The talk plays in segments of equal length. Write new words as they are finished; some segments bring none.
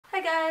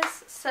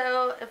guys,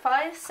 so if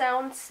I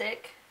sound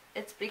sick,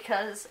 it's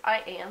because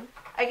I am.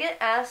 I get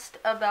asked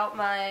about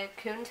my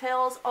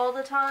coontails all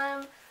the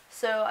time,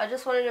 so I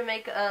just wanted to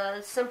make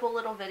a simple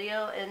little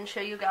video and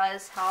show you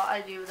guys how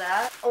I do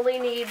that. Only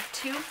need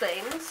two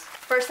things.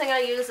 First thing I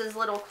use is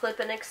little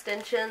clip-in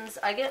extensions.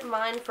 I get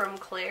mine from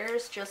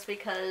Claire's just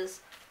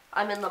because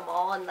I'm in the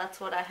mall and that's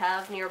what I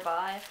have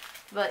nearby,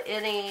 but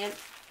any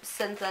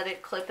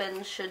synthetic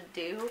clip-ins should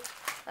do.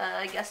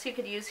 I guess you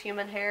could use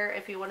human hair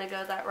if you want to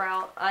go that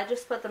route. I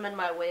just put them in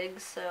my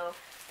wigs, so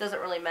it doesn't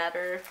really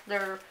matter.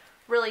 They're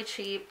really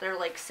cheap. They're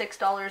like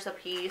 $6 a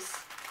piece.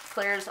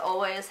 Claire's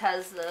always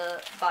has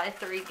the buy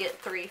 3 get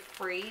 3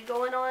 free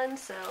going on,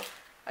 so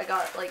I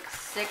got like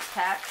 6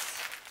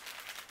 packs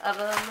of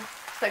them.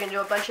 So I can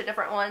do a bunch of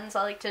different ones.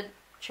 I like to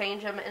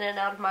change them in and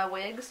out of my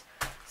wigs.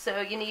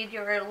 So you need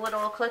your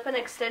little clip-in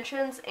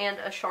extensions and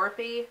a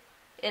Sharpie.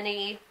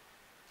 Any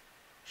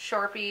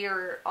Sharpie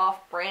or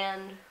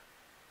off-brand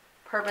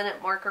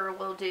permanent marker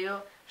will do.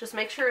 Just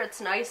make sure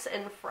it's nice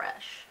and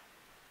fresh.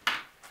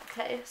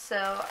 Okay,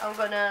 so I'm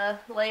gonna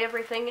lay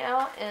everything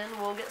out and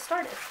we'll get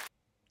started.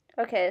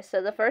 Okay,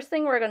 so the first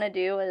thing we're gonna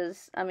do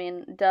is,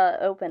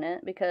 open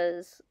it,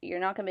 because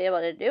you're not gonna be able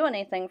to do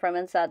anything from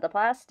inside the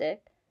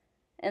plastic.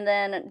 And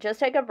then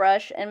just take a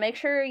brush and make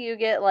sure you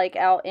get like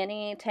out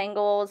any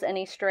tangles,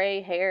 any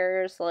stray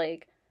hairs.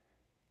 Like,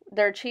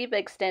 they're cheap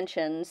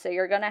extensions, so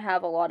you're gonna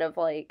have a lot of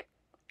like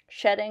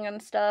shedding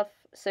and stuff.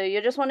 So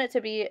you just want it to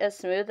be as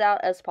smooth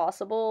out as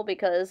possible,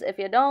 because if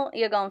you don't,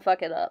 you're gonna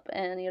fuck it up,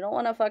 and you don't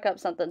want to fuck up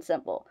something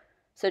simple.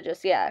 So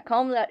just, yeah,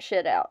 comb that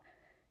shit out.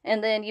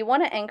 And then you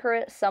want to anchor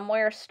it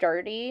somewhere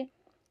sturdy.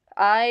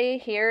 I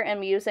here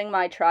am using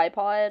my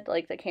tripod,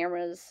 like the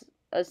camera's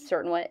a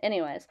certain way.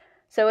 Anyways,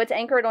 so it's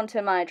anchored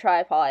onto my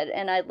tripod,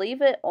 and I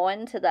leave it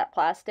onto that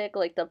plastic,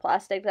 like the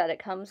plastic that it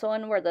comes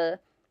on, where the,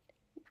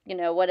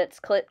 what it's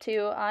clipped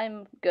to.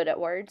 I'm good at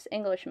words.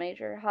 English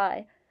major.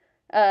 Hi.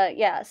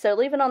 Yeah, so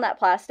leave it on that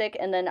plastic,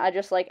 and then I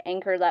just, like,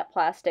 anchor that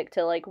plastic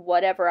to, like,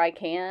 whatever I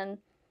can.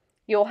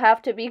 You'll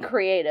have to be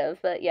creative,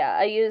 but yeah,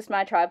 I used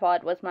my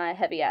tripod with my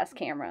heavy-ass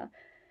camera.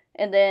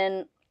 And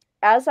then,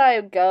 as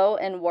I go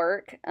and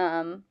work,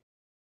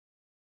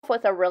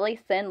 with a really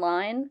thin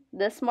line,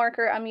 this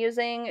marker I'm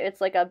using,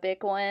 it's like a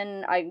big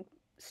one, I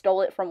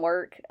stole it from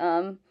work.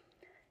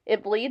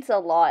 It bleeds a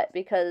lot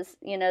because,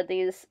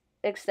 these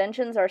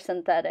extensions are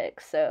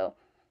synthetic, so,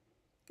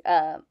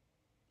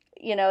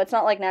 it's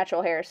not like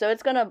natural hair, so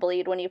it's gonna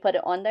bleed when you put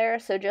it on there.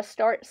 So just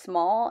start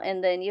small,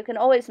 and then you can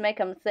always make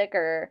them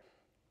thicker,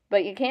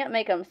 but you can't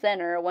make them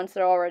thinner once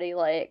they're already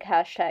like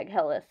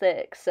 #hella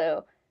thick.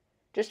 So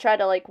just try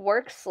to like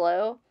work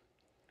slow,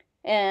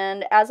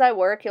 and as I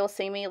work, you'll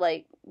see me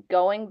like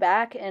going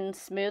back and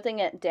smoothing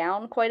it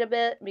down quite a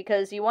bit,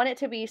 because you want it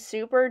to be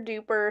super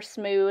duper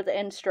smooth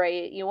and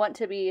straight. You want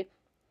to be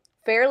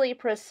fairly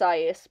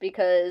precise,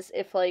 because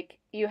if like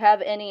you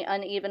have any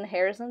uneven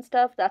hairs and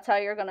stuff, that's how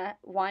you're gonna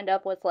wind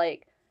up with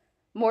like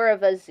more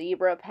of a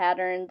zebra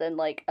pattern than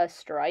like a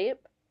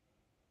stripe,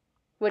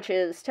 which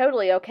is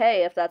totally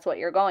okay if that's what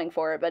you're going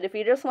for. But if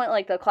you just want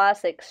like the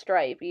classic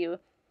stripe, you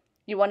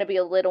want to be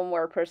a little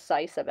more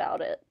precise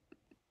about it.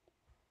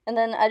 And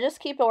then I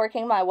just keep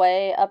working my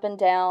way up and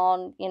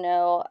down,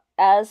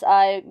 as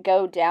I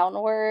go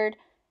downward.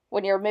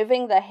 When you're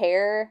moving the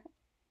hair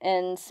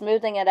and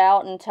smoothing it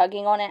out and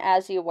tugging on it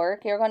as you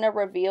work, you're going to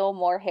reveal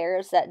more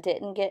hairs that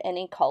didn't get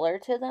any color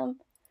to them.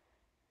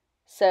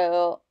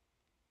 So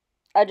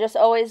I just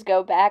always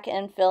go back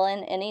and fill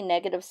in any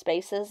negative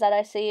spaces that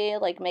I see,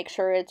 like make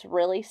sure it's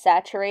really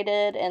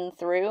saturated and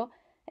through.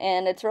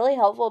 And it's really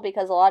helpful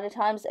because a lot of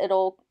times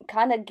it'll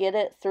kind of get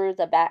it through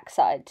the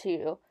backside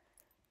too.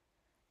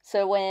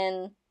 So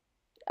when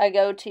I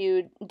go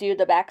to do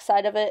the back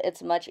side of it,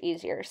 it's much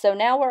easier. So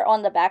now we're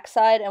on the back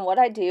side, and what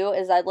I do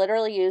is I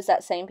literally use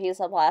that same piece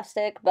of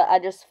plastic, but I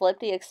just flip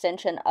the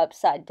extension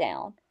upside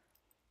down.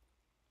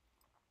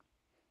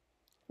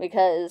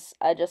 Because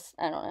I don't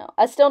know.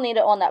 I still need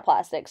it on that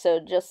plastic, so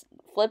just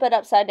flip it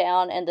upside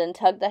down and then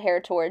tug the hair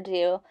towards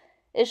you.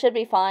 It should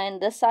be fine.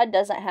 This side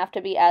doesn't have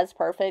to be as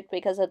perfect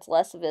because it's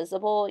less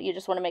visible. You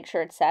just want to make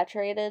sure it's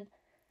saturated.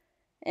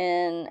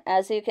 And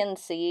as you can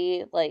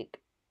see, like,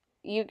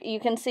 you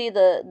can see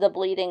the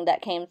bleeding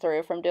that came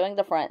through from doing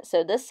the front.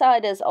 So this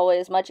side is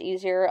always much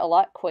easier, a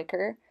lot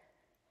quicker,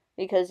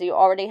 because you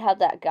already have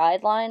that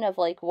guideline of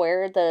like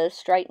where the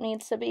stripe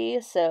needs to be.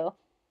 So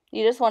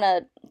you just want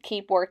to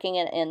keep working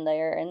it in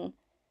there and,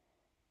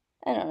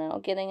 I don't know,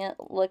 getting it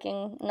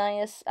looking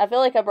nice. I feel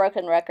like a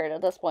broken record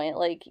at this point.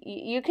 Like,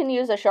 you can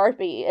use a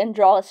Sharpie and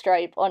draw a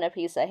stripe on a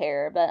piece of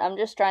hair, but I'm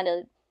just trying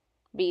to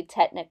be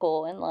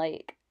technical and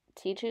like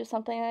teach you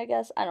something, I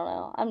guess. I don't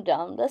know. I'm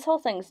dumb. This whole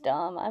thing's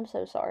dumb. I'm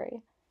so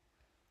sorry.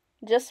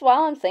 Just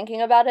while I'm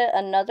thinking about it,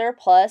 another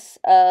plus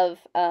of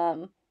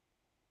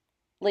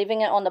leaving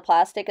it on the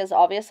plastic is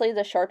obviously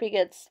the Sharpie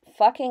gets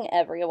fucking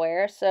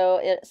everywhere, so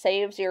it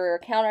saves your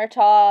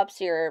countertops,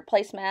 your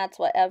placemats,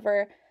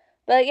 whatever.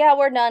 But yeah,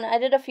 we're done. I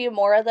did a few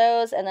more of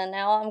those, and then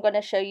now I'm going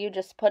to show you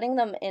just putting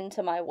them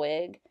into my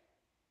wig.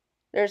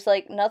 There's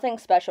like nothing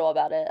special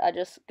about it. I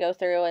just go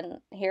through and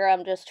here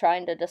I'm just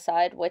trying to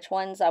decide which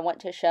ones I want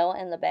to show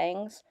in the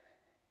bangs.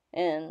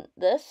 And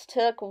this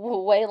took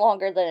way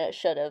longer than it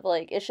should have.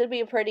 Like, it should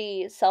be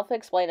pretty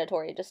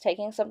self-explanatory, just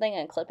taking something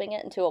and clipping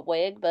it into a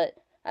wig, but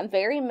I'm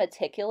very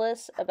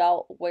meticulous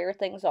about where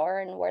things are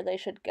and where they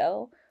should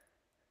go.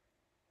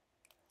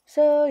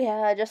 So, yeah,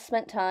 I just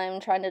spent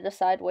time trying to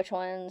decide which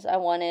ones I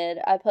wanted.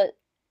 I put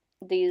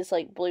these,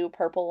 like,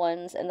 blue-purple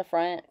ones in the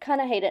front.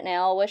 Kind of hate it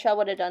now. Wish I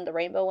would have done the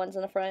rainbow ones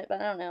in the front,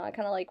 but I don't know. I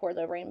kind of like where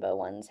the rainbow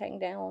ones hang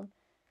down.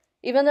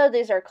 Even though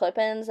these are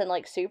clip-ins and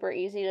like super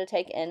easy to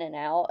take in and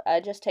out,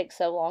 I just take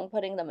so long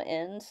putting them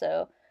in,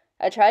 so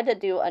I tried to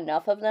do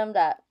enough of them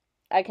that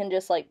I can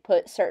just like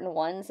put certain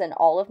ones in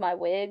all of my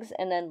wigs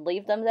and then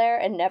leave them there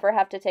and never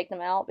have to take them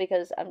out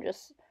because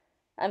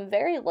I'm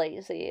very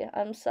lazy.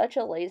 I'm such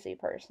a lazy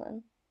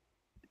person.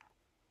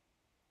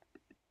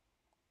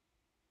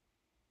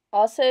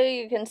 Also,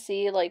 you can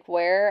see like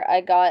where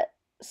I got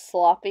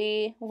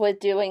sloppy with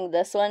doing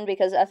this one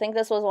because I think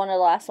this was one of the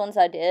last ones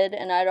I did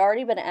and I'd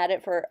already been at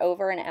it for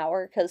over an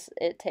hour because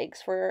it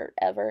takes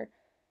forever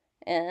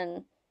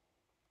and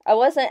I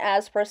wasn't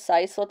as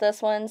precise with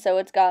this one, so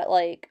it's got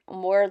like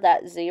more of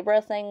that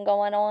zebra thing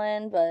going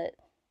on, but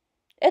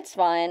it's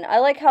fine. I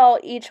like how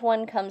each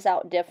one comes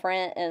out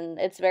different and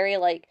it's very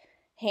like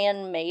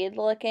handmade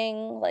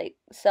looking, like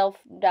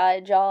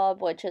self-dye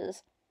job, which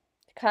is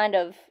kind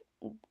of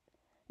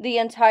the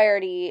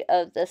entirety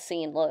of the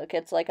scene look.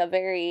 It's like a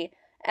very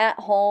at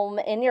home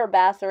in your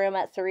bathroom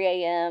at 3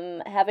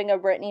 a.m. having a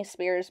Britney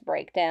Spears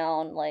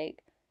breakdown.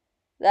 Like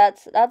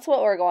that's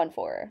what we're going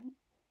for.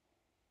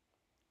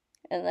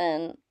 And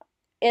then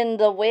in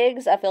the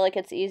wigs, I feel like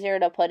it's easier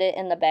to put it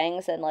in the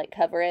bangs and like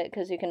cover it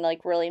because you can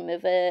like really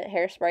move it,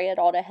 hairspray it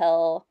all to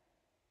hell.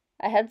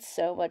 I had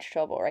so much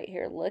trouble right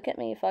here. Look at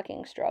me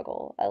fucking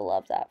struggle. I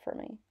love that for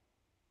me.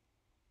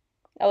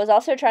 I was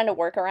also trying to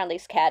work around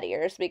these cat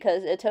ears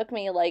because it took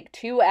me like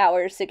 2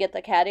 hours to get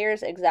the cat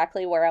ears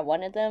exactly where I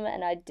wanted them,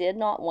 and I did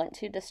not want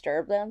to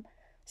disturb them.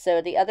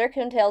 So the other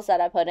coontails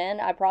that I put in,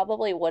 I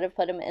probably would have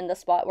put them in the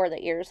spot where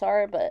the ears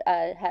are, but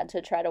I had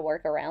to try to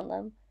work around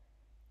them.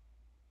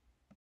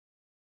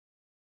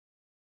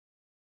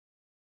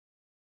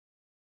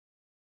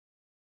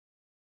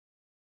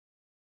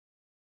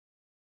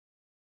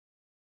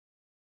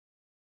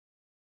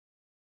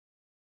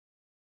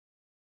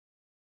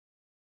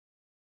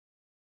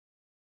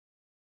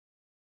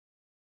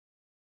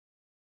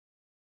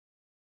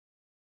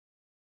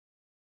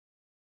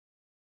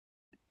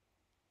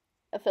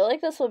 I feel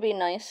like this would be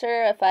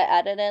nicer if I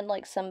added in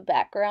like some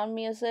background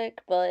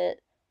music, but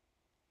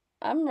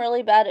I'm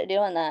really bad at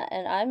doing that,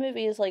 and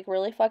iMovie is like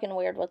really fucking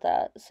weird with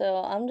that, so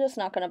I'm just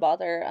not gonna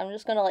bother. I'm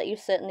just gonna let you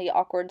sit in the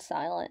awkward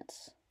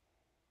silence.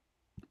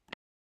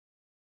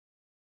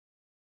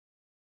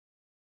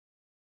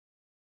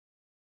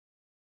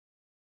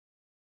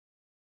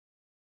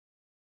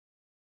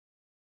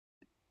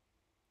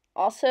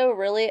 Also,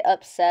 really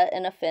upset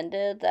and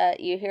offended that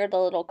you hear the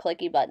little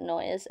clicky button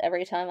noise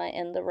every time I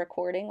end the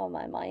recording on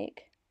my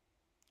mic.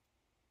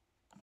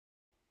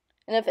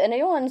 And if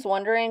anyone's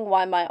wondering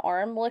why my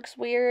arm looks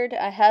weird,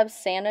 I have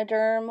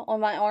Sanoderm on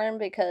my arm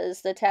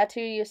because the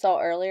tattoo you saw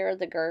earlier,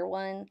 the Gur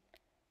one,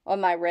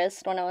 on my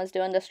wrist when I was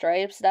doing the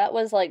stripes, that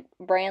was like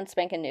brand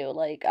spanking new.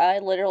 Like, I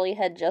literally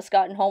had just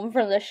gotten home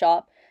from the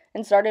shop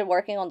and started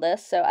working on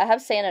this, so I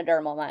have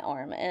Sanoderm on my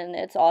arm, and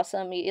it's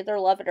awesome. You either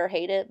love it or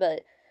hate it,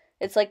 but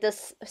it's like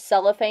this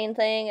cellophane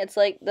thing. It's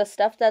like the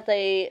stuff that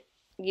they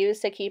use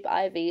to keep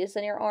IVs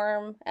in your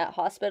arm at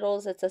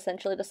hospitals. It's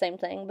essentially the same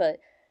thing, but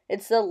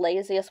it's the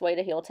laziest way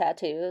to heal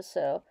tattoos,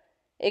 so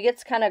it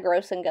gets kind of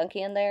gross and gunky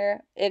in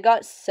there. It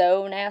got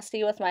so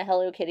nasty with my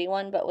Hello Kitty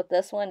one, but with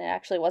this one, it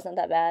actually wasn't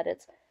that bad.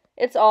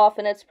 It's off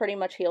and it's pretty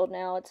much healed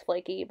now. It's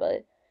flaky,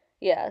 but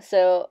yeah,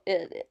 so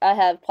I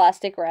have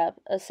plastic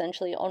wrap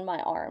essentially on my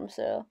arm,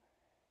 so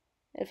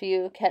if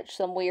you catch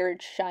some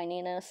weird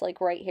shininess like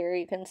right here,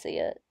 you can see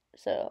it.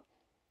 So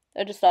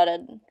I just thought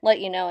I'd let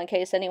you know in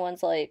case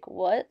anyone's like,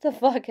 what the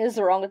fuck is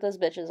wrong with this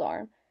bitch's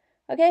arm?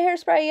 Okay,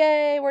 hairspray,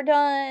 yay, we're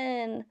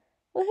done.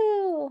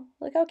 Woohoo!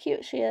 Look how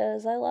cute she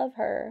is. I love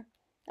her.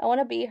 I want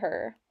to be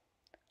her.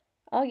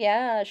 Oh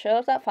yeah, show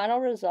us that final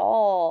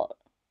result.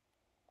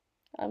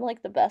 I'm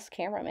like the best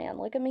cameraman.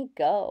 Look at me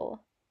go.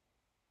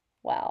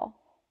 Wow.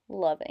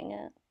 Loving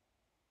it.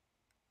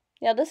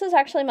 Yeah, this is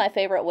actually my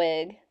favorite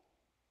wig.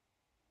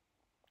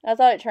 I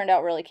thought it turned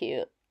out really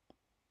cute.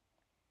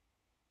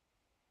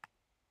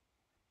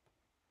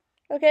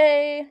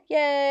 Okay,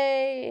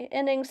 yay!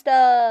 Ending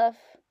stuff.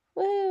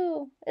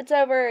 Woo! It's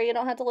over. You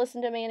don't have to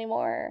listen to me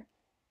anymore.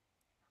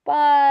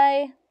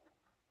 Bye!